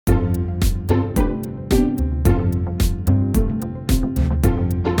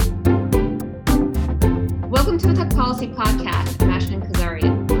to the Tech Policy Podcast. I'm Ashton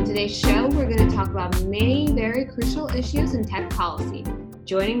Kazarian. On today's show, we're going to talk about many very crucial issues in tech policy.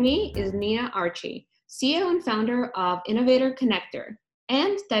 Joining me is Nina Archie, CEO and founder of Innovator Connector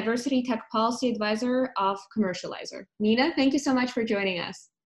and Diversity Tech Policy Advisor of Commercializer. Nina, thank you so much for joining us.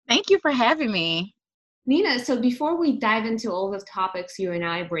 Thank you for having me. Nina, so before we dive into all the topics you and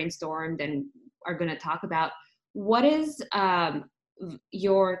I brainstormed and are going to talk about, what is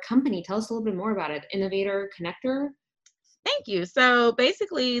your company? Tell us a little bit more about it. Innovator Connector? Thank you. So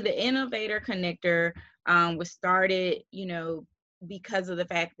basically, the Innovator Connector was started, because of the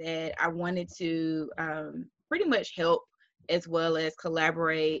fact that I wanted to pretty much help as well as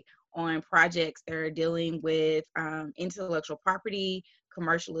collaborate on projects that are dealing with intellectual property,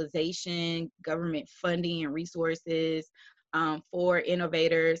 commercialization, government funding and resources for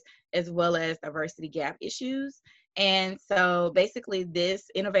innovators, as well as diversity gap issues. And so basically this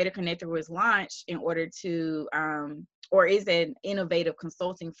Innovator Connector was launched in order to, or is an innovative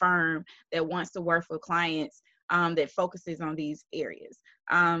consulting firm that wants to work with clients that focuses on these areas.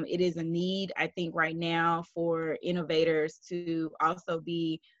 It is a need, I think, right now for innovators to also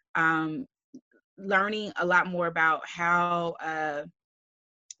be learning a lot more about how,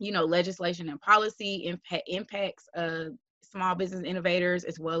 legislation and policy impacts small business innovators,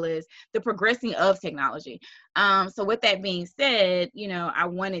 as well as the progressing of technology. So with that being said, I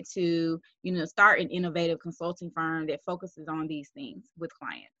wanted to, start an innovative consulting firm that focuses on these things with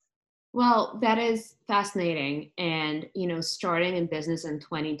clients. Well, that is fascinating. And, starting in business in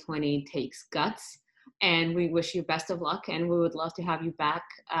 2020 takes guts. And we wish you best of luck. And we would love to have you back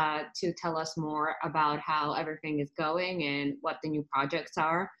to tell us more about how everything is going and what the new projects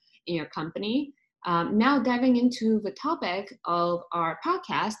are in your company. Now diving into the topic of our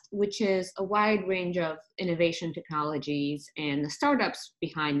podcast, which is a wide range of innovation technologies and the startups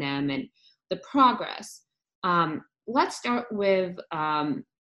behind them and the progress. Let's start with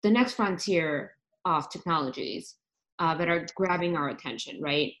the next frontier of technologies that are grabbing our attention,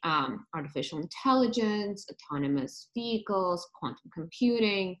 right? Artificial intelligence, autonomous vehicles, quantum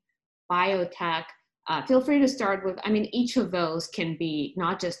computing, biotech. Feel free to start with, each of those can be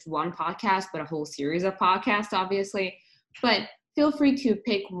not just one podcast, but a whole series of podcasts, obviously. But feel free to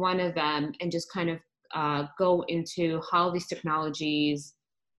pick one of them and just kind of go into how these technologies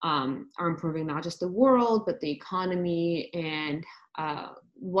are improving not just the world, but the economy, and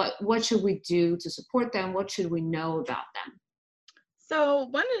what should we do to support them? What should we know about them? So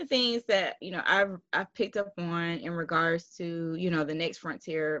one of the things that, I've picked up on in regards to, the next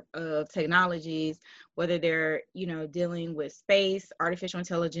frontier of technologies, whether they're, dealing with space, artificial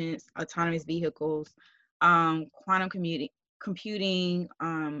intelligence, autonomous vehicles, quantum computing,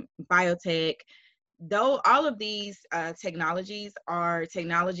 biotech, though all of these technologies are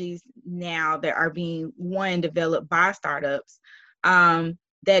technologies now that are being, developed by startups,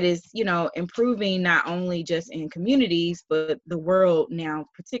 that is, improving not only just in communities, but the world now,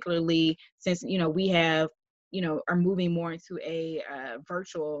 particularly since, we have, are moving more into a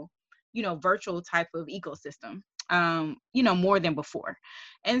virtual type of ecosystem, more than before.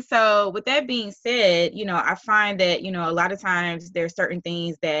 And so with that being said, I find that, a lot of times there are certain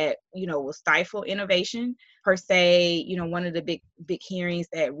things that, will stifle innovation per se. One of the big hearings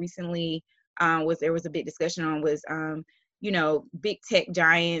that recently there was a big discussion on was, big tech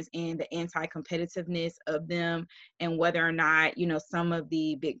giants and the anti-competitiveness of them, and whether or not, some of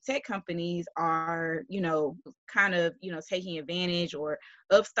the big tech companies are, kind of, taking advantage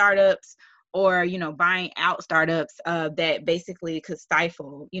of startups, or, buying out startups that basically could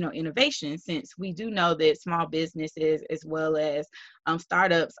stifle, innovation, since we do know that small businesses as well as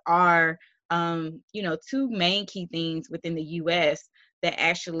startups are, two main key things within the U.S. that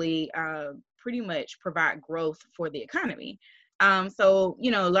actually pretty much provide growth for the economy. So,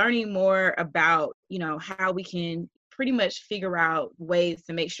 learning more about, how we can pretty much figure out ways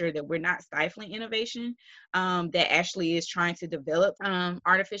to make sure that we're not stifling innovation that actually is trying to develop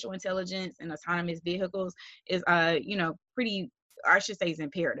artificial intelligence and autonomous vehicles is, is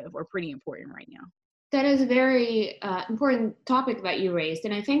imperative or pretty important right now. That is a very important topic that you raised.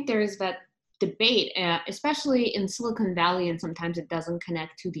 And I think there is that debate, especially in Silicon Valley, and sometimes it doesn't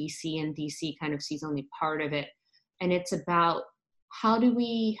connect to DC, and DC kind of sees only part of it. And it's about how do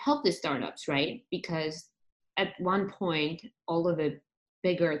we help the startups, right? Because at one point, all of the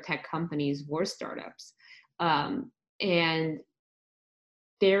bigger tech companies were startups. And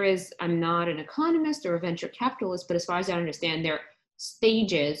there is, I'm not an economist or a venture capitalist, but as far as I understand, there are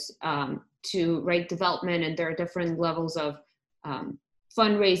stages to development, and there are different levels of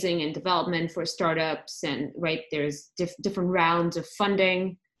fundraising and development for startups, and there's different rounds of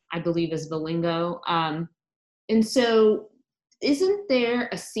funding, I believe is the lingo. And so isn't there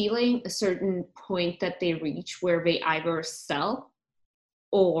a ceiling, a certain point that they reach where they either sell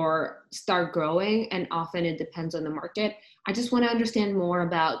or start growing? And often it depends on the market. I just want to understand more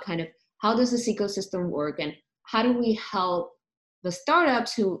about kind of how does this ecosystem work and how do we help the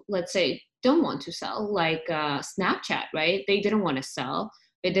startups who, let's say, don't want to sell, like Snapchat, right? They didn't want to sell.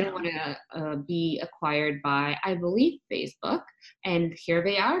 They didn't want to be acquired by, I believe, Facebook. And here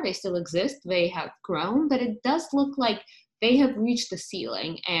they are. They still exist. They have grown, but it does look like they have reached the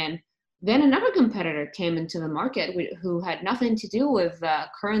ceiling. And then another competitor came into the market who had nothing to do with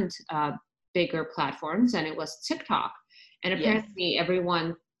current bigger platforms, and it was TikTok. And Yes. apparently,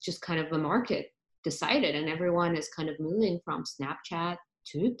 everyone just kind of the market decided, and everyone is kind of moving from Snapchat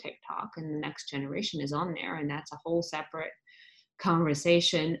to TikTok, and the next generation is on there, and that's a whole separate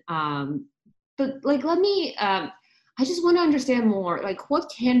conversation. But like, I just want to understand more, like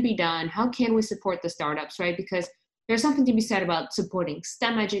what can be done? How can we support the startups, right? Because there's something to be said about supporting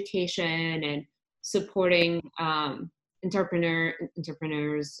STEM education and supporting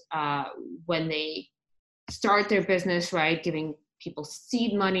entrepreneurs when they start their business, right? Giving people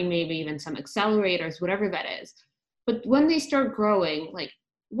seed money, maybe even some accelerators, whatever that is. But when they start growing, like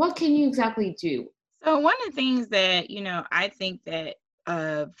what can you exactly do? So one of the things that, I think that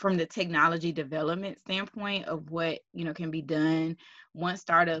from the technology development standpoint of what, can be done once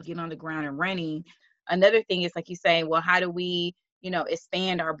startups get on the ground and running, another thing is like you say, well, how do we,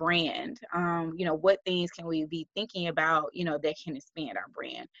 expand our brand? What things can we be thinking about, that can expand our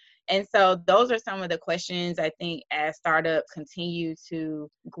brand? And so those are some of the questions I think as startups continue to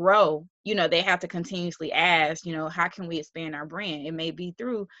grow, they have to continuously ask, how can we expand our brand? It may be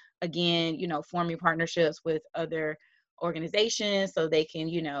through, again, forming partnerships with other organizations so they can,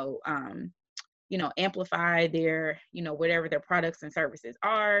 amplify their, whatever their products and services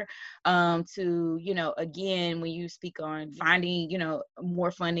are, to, again, when you speak on finding,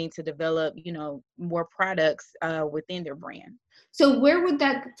 more funding to develop, more products within their brand. So where would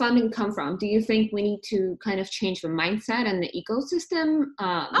that funding come from? Do you think we need to kind of change the mindset and the ecosystem?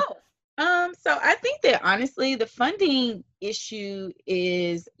 So I think that honestly, the funding issue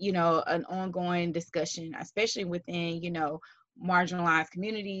is, an ongoing discussion, especially within, marginalized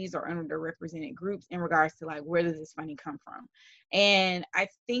communities or underrepresented groups in regards to like, where does this funding come from? And I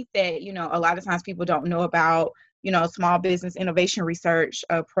think that, a lot of times people don't know about, Small Business Innovation Research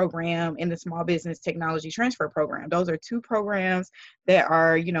program and the Small Business Technology Transfer program. Those are two programs that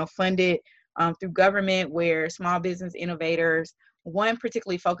are, funded through government, where small business innovators, one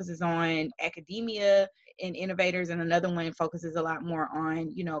particularly focuses on academia and innovators, and another one focuses a lot more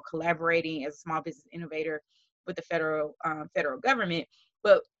on, collaborating as a small business innovator with the federal government.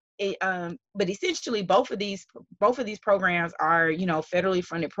 But but essentially, both of these programs are, federally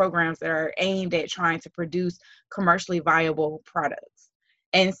funded programs that are aimed at trying to produce commercially viable products.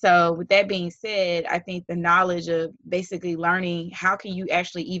 And so with that being said, I think the knowledge of basically learning how can you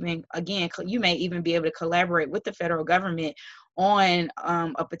actually even, again, you may even be able to collaborate with the federal government on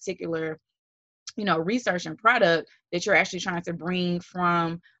a particular, research and product that you're actually trying to bring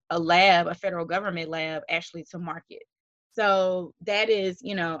from a federal government lab, actually to market. So that is,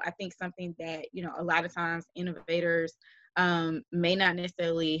 I think something that, a lot of times innovators may not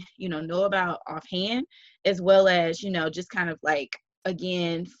necessarily, know about offhand, as well as, just kind of like,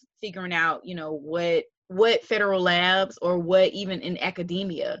 again, figuring out, what federal labs or what even in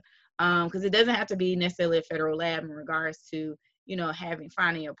academia, because it doesn't have to be necessarily a federal lab in regards to,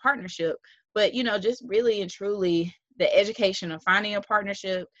 finding a partnership, but, just really and truly the education of finding a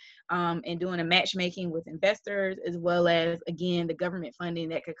partnership, and doing a matchmaking with investors, as well as, again, the government funding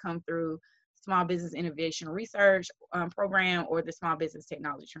that could come through Small Business Innovation Research program or the Small Business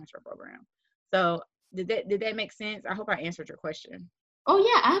Technology Transfer program. So did that make sense? I hope I answered your question. Oh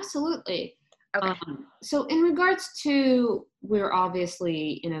yeah, absolutely. Okay. So in regards to, we're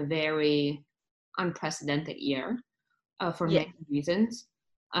obviously in a very unprecedented year for Yeah. many reasons.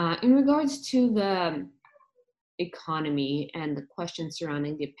 In regards to the economy and the questions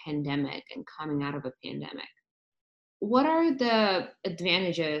surrounding the pandemic and coming out of a pandemic, what are the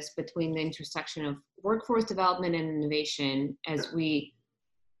advantages between the intersection of workforce development and innovation as we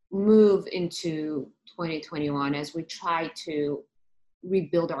move into 2021, as we try to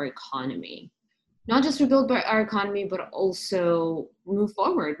rebuild our economy? Not just rebuild our economy, but also move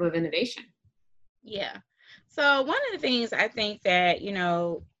forward with innovation. Yeah. So one of the things I think that,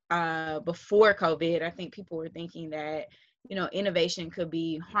 before COVID, I think people were thinking that, innovation could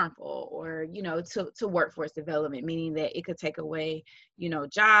be harmful or, to workforce development, meaning that it could take away,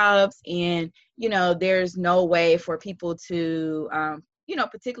 jobs, and, there's no way for people to,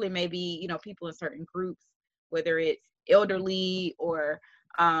 particularly maybe, people in certain groups whether it's elderly or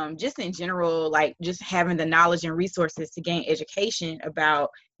just in general, like just having the knowledge and resources to gain education about,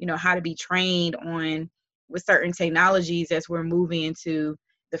 how to be trained on with certain technologies as we're moving into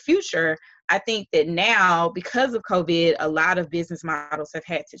the future. I think that now, because of COVID, a lot of business models have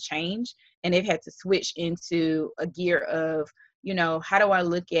had to change, and they've had to switch into a gear of, how do I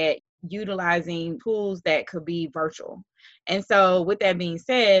look at utilizing tools that could be virtual? And so with that being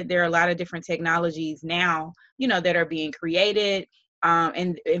said, there are a lot of different technologies now, that are being created.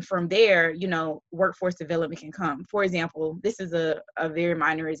 And from there, workforce development can come. For example, this is a very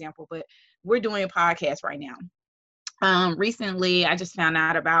minor example, but we're doing a podcast right now. Recently, I just found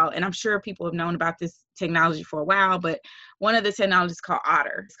out about, and I'm sure people have known about this technology for a while, but one of the technologies is called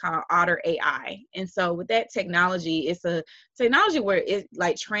Otter. It's called Otter AI. And so with that technology, it's a technology where it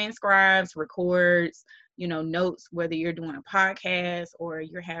like transcribes, records, notes, whether you're doing a podcast or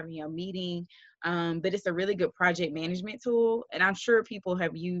you're having a meeting. But it's a really good project management tool. And I'm sure people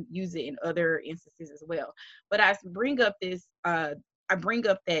have used it in other instances as well. But I bring up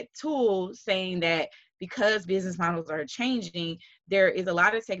that tool saying that because business models are changing, there is a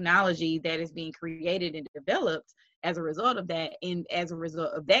lot of technology that is being created and developed as a result of that. And as a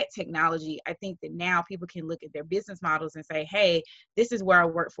result of that technology, I think that now people can look at their business models and say, hey, this is where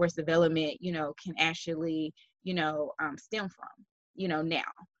our workforce development, can actually, stem from, now.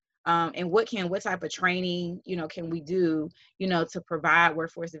 And what type of training, can we do, to provide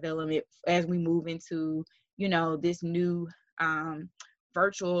workforce development as we move into, this new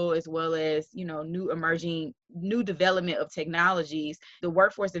virtual, as well as, new development of technologies. The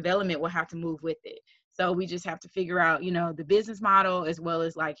workforce development will have to move with it. So we just have to figure out, the business model, as well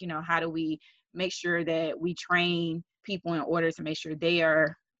as like, how do we make sure that we train people in order to make sure they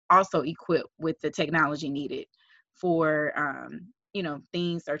are also equipped with the technology needed for,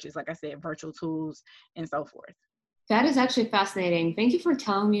 things such as, like I said, virtual tools and so forth. That is actually fascinating. Thank you for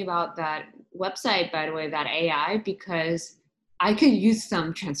telling me about that website, by the way, that AI, because I could use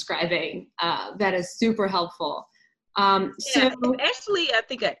some transcribing. That is super helpful. Yeah, it's actually, I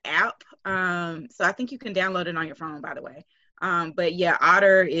think, an app. So I think you can download it on your phone, by the way. But yeah,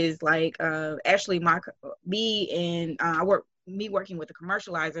 Otter is like actually working with a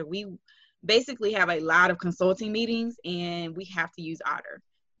commercializer. We basically have a lot of consulting meetings, and we have to use Otter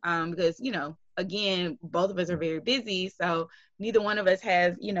because, again, both of us are very busy. So neither one of us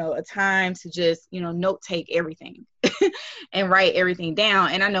has, a time to just, note take everything and write everything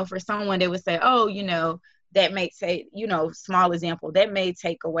down. And I know for someone, they would say, oh, that may say, small example, that may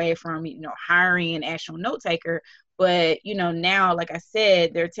take away from, hiring an actual note taker. But, now, like I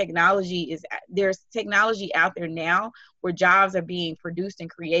said, there's technology out there now where jobs are being produced and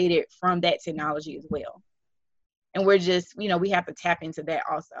created from that technology as well. And we're just, we have to tap into that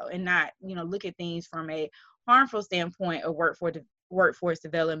also, and not, look at things from a harmful standpoint of workforce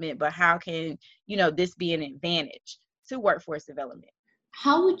development, but how can, this be an advantage to workforce development?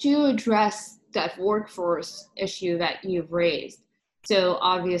 How would you address that workforce issue that you've raised? So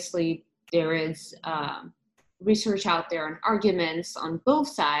obviously there is research out there and arguments on both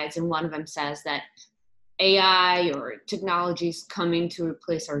sides, and one of them says that AI or technology is coming to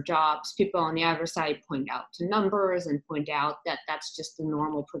replace our jobs. People on the other side point out to numbers and point out that that's just the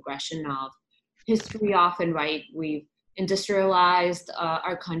normal progression of history often, right? We've industrialized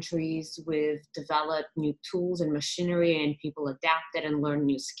our countries, we've developed new tools and machinery, and people adapted and learned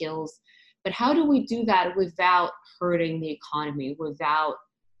new skills. But how do we do that without hurting the economy, without,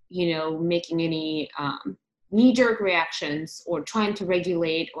 making any knee-jerk reactions or trying to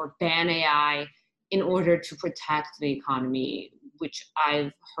regulate or ban AI in order to protect the economy, which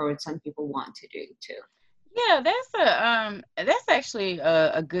I've heard some people want to do too? Yeah, that's actually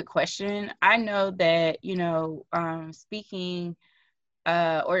a good question. I know that, speaking,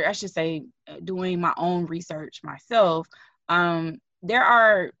 or I should say, doing my own research myself,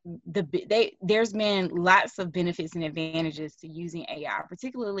 there's been lots of benefits and advantages to using AI,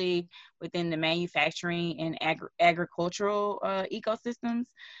 particularly within the manufacturing and agricultural ecosystems.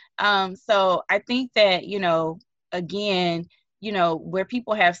 So I think that, again, where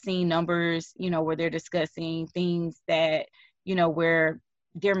people have seen numbers, where they're discussing things that, where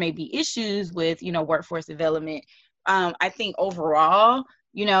there may be issues with, workforce development. I think overall,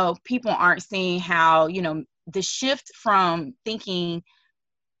 people aren't seeing how, the shift from thinking,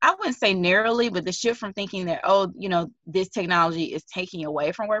 I wouldn't say narrowly, but the shift from thinking that, this technology is taking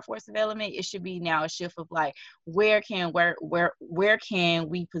away from workforce development, it should be now a shift of like, where can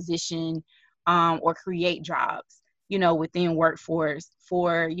we position or create jobs, within workforce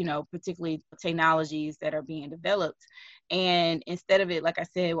for, particularly technologies that are being developed. And instead of it, like I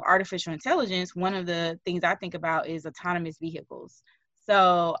said, with artificial intelligence, one of the things I think about is autonomous vehicles.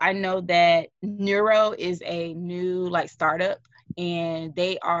 So I know that Nuro is a new startup, and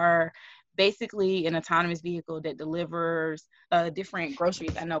they are basically an autonomous vehicle that delivers different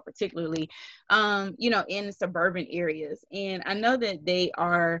groceries. I know particularly, in suburban areas. And I know that they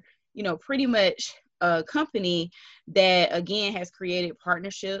are, pretty much a company that, again, has created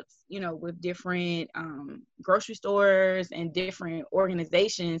partnerships, with different grocery stores and different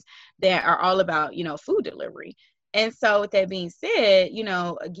organizations that are all about, food delivery. And so with that being said,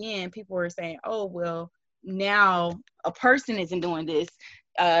 again, people are saying, oh, well, now a person isn't doing this.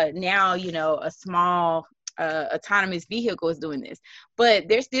 Now, a small autonomous vehicle is doing this. But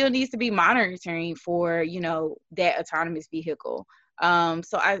there still needs to be monitoring for, that autonomous vehicle.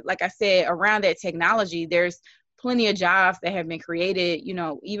 So like I said, around that technology, there's plenty of jobs that have been created,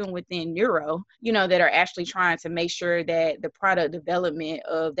 even within Nuro, that are actually trying to make sure that the product development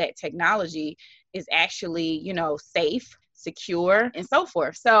of that technology is actually, safe, secure, and so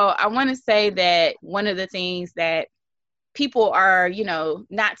forth. So I want to say that one of the things that people are,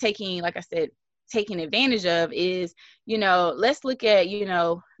 not taking, like I said, taking advantage of is, let's look at,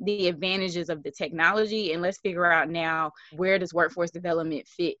 the advantages of the technology, and let's figure out now, where does workforce development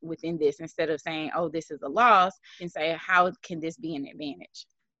fit within this, instead of saying, oh, this is a loss, and say, how can this be an advantage?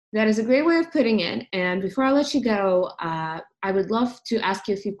 That is a great way of putting it. And before I let you go, I would love to ask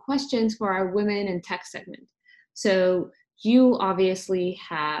you a few questions for our Women in Tech segment. So you obviously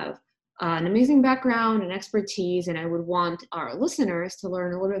have an amazing background and expertise, and I would want our listeners to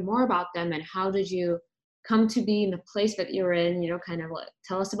learn a little bit more about them, and how did you come to be in the place that you're in, kind of like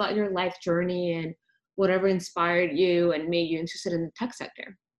tell us about your life journey and whatever inspired you and made you interested in the tech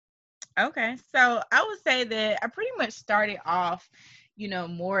sector. Okay, so I would say that I pretty much started off,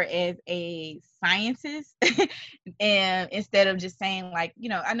 more as a scientist, and instead of just saying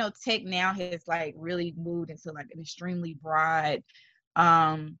I know tech now has really moved into an extremely broad,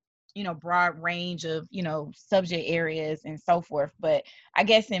 broad range of, subject areas and so forth. But I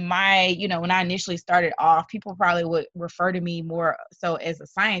guess in my, when I initially started off, people probably would refer to me more so as a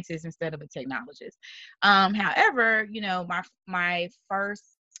scientist instead of a technologist. However, my first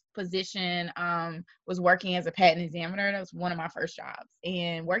position was working as a patent examiner. That was one of my first jobs.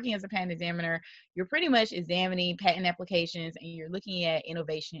 And working as a patent examiner, you're pretty much examining patent applications, and you're looking at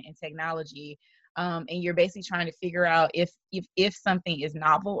innovation and technology, and you're basically trying to figure out if something is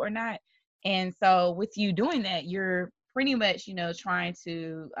novel or not. And so with you doing that, you're pretty much trying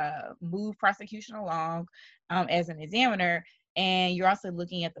to move prosecution along as an examiner, and you're also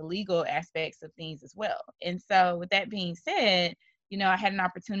looking at the legal aspects of things as well. And so with that being said, I had an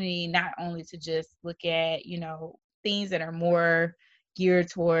opportunity not only to just look at, things that are more geared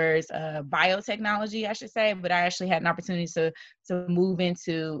towards biotechnology, I should say, but I actually had an opportunity to move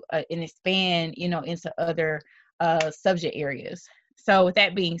into and expand, into other subject areas. So with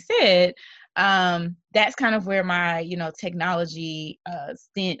that being said, that's kind of where my, technology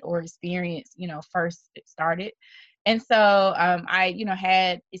stint or experience, first started. And so I,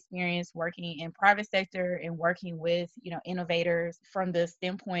 had experience working in private sector and working with, innovators from the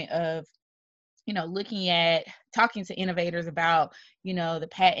standpoint of, looking at talking to innovators about, the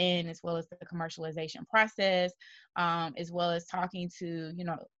patent as well as the commercialization process, as well as talking to,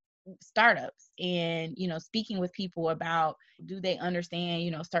 startups, and, speaking with people about, do they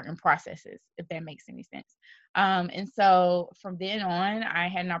understand, certain processes, if that makes any sense. And so from then on, I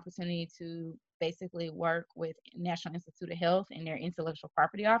had an opportunity to basically work with National Institute of Health in their intellectual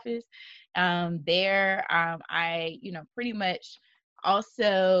property office. I, pretty much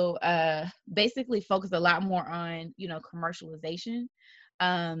also basically focus a lot more on, commercialization.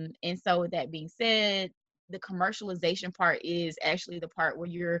 And so with that being said, the commercialization part is actually the part where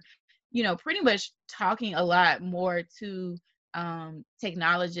you're, pretty much talking a lot more to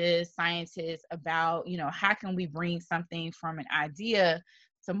technologists, scientists about, how can we bring something from an idea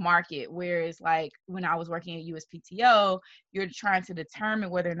to market. Whereas when I was working at USPTO, you're trying to determine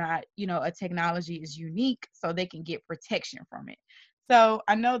whether or not, a technology is unique so they can get protection from it. So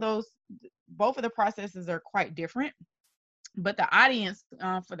I know both of the processes are quite different, but the audience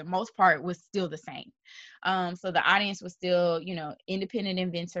for the most part was still the same. So the audience was still, independent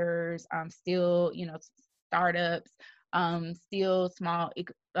inventors, still, startups, still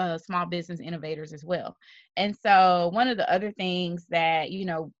small business innovators as well. And so one of the other things that,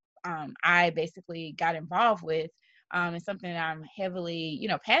 I basically got involved with, and something that I'm heavily,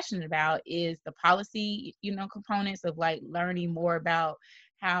 passionate about, is the policy, components of learning more about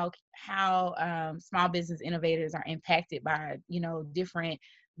how small business innovators are impacted by, different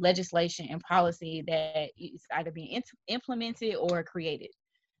legislation and policy that is either being implemented or created.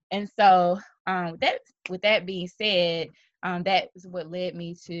 And so that, with that being said, that is what led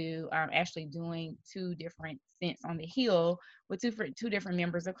me to actually doing two different stints on the Hill with two different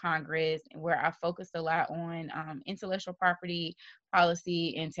members of Congress, where I focused a lot on intellectual property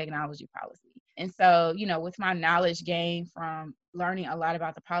policy and technology policy. And so, with my knowledge gained from learning a lot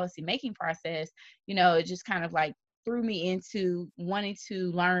about the policy making process, it just kind of like threw me into wanting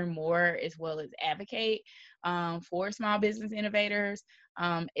to learn more as well as advocate for small business innovators,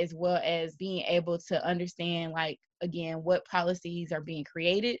 as well as being able to understand, like, again, what policies are being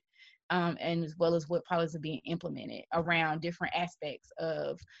created, and as well as what policies are being implemented around different aspects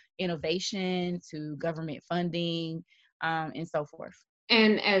of innovation to government funding, and so forth.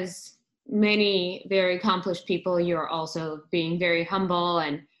 And as many very accomplished people, you're also being very humble.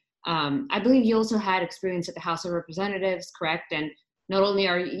 And I believe you also had experience at the House of Representatives, correct? And not only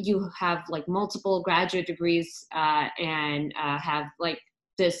are you have like multiple graduate degrees and have like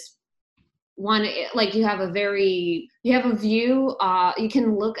this one, like you have a view, you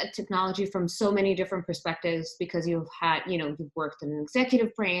can look at technology from so many different perspectives because you've worked in an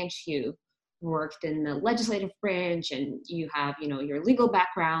executive branch, you worked in the legislative branch, and you have, your legal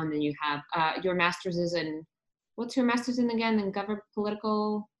background, and you have your master's is in, what's your master's in again? In government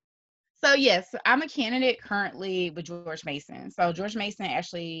political. So yes, I'm a candidate currently with George Mason. So George Mason I'm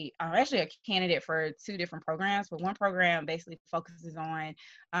actually a candidate for two different programs, but one program basically focuses on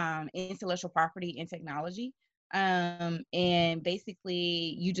intellectual property and technology. And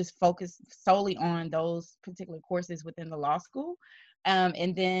basically you just focus solely on those particular courses within the law school.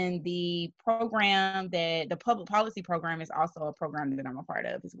 And then the public policy program is also a program that I'm a part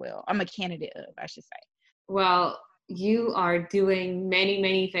of as well. I'm a candidate of, I should say. Well, you are doing many,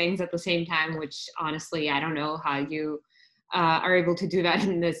 many things at the same time, which honestly, I don't know how you are able to do that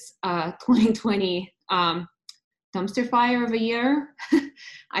in this 2020 dumpster fire of a year.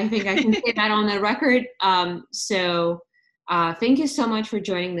 I think I can say that on the record. So thank you so much for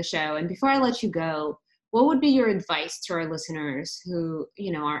joining the show. And before I let you go, what would be your advice to our listeners who,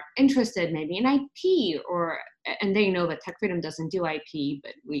 are interested maybe in IP, and they know that Tech Freedom doesn't do IP,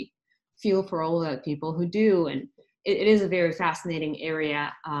 but we feel for all the people who do, and it is a very fascinating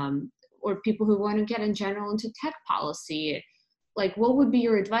area, or people who want to get in general into tech policy. Like, what would be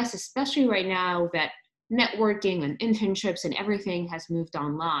your advice, especially right now that networking and internships and everything has moved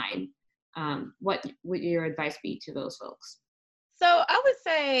online? What would your advice be to those folks? So I would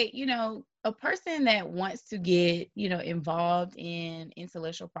say, a person that wants to get, involved in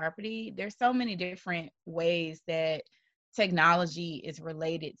intellectual property, there's so many different ways that technology is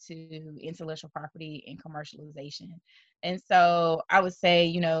related to intellectual property and commercialization. And so I would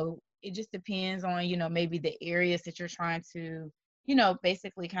say, it just depends on, maybe the areas that you're trying to,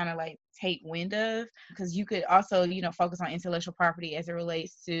 basically kind of like take wind of, because you could also, focus on intellectual property as it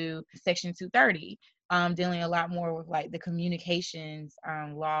relates to Section 230. Dealing a lot more with like the communications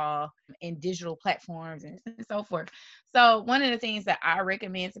law and digital platforms and so forth. So one of the things that I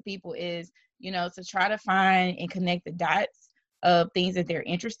recommend to people is, to try to find and connect the dots of things that they're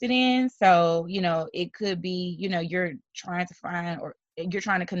interested in. So, it could be, you're trying to find, or you're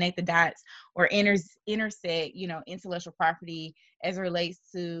trying to connect the dots or intersect, intellectual property as it relates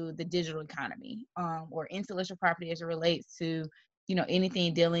to the digital economy, or intellectual property as it relates to,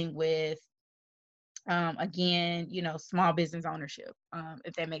 anything dealing with again, small business ownership,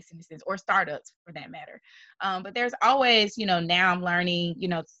 if that makes any sense, or startups for that matter. But there's always, now I'm learning,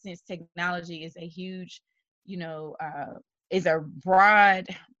 since technology is a huge, is a broad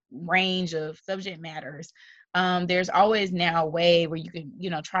range of subject matters, there's always now a way where you can,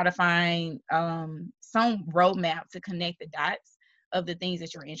 try to find some roadmap to connect the dots of the things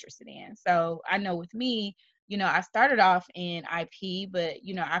that you're interested in. So I know with me, I started off in IP, but,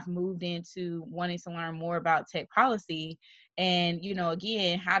 I've moved into wanting to learn more about tech policy. And,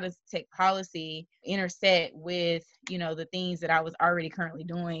 again, how does tech policy intersect with, the things that I was already currently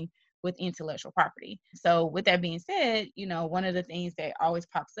doing with intellectual property? So with that being said, one of the things that always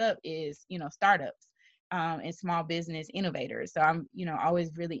pops up is, startups and small business innovators. So I'm,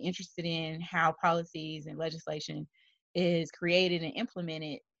 always really interested in how policies and legislation is created and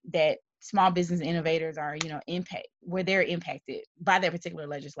implemented that small business innovators are, where they're impacted by that particular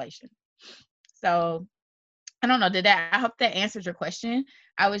legislation. So I don't know, I hope that answered your question.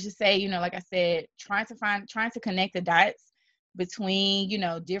 I would just say, like I said, trying to connect the dots between,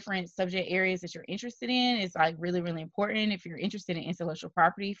 different subject areas that you're interested in is like really, really important. If you're interested in intellectual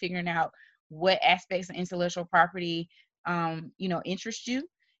property, figuring out what aspects of intellectual property interest you.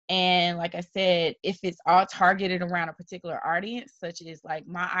 And like I said, if it's all targeted around a particular audience, such as like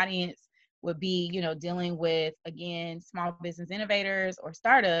my audience would be, dealing with, again, small business innovators or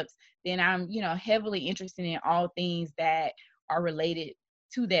startups, then I'm, heavily interested in all things that are related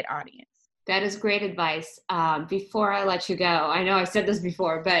to that audience. That is great advice. Before I let you go, I know I've said this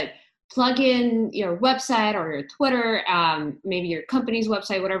before, but plug in your website or your Twitter, maybe your company's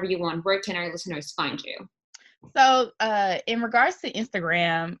website, whatever you want. Where can our listeners find you? So in regards to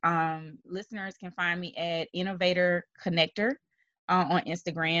Instagram, listeners can find me at Innovator Connector on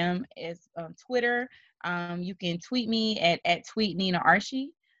Instagram. As Twitter, you can tweet me at tweet Nina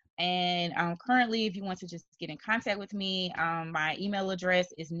Archie. And currently, if you want to just get in contact with me, my email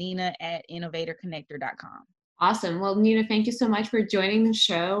address is nina@innovatorconnector.com. Awesome. Well, Nina, thank you so much for joining the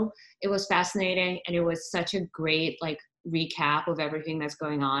show. It was fascinating, and it was such a great recap of everything that's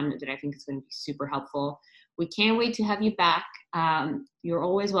going on that I think is going to be super helpful. We can't wait to have you back. You're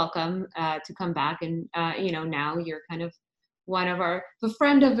always welcome to come back, and now you're kind of the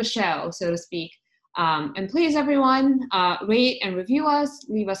friend of the show, so to speak. And please, everyone, rate and review us.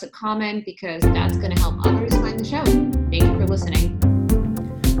 Leave us a comment because that's going to help others find the show. Thank you for listening.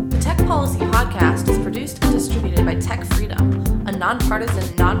 The Tech Policy Podcast is produced and distributed by Tech Freedom, a nonpartisan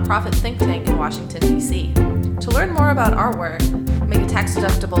nonprofit think tank in Washington, D.C. To learn more about our work, make a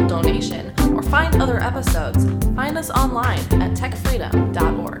tax-deductible donation, or find other episodes, find us online at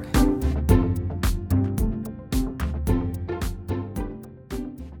techfreedom.org.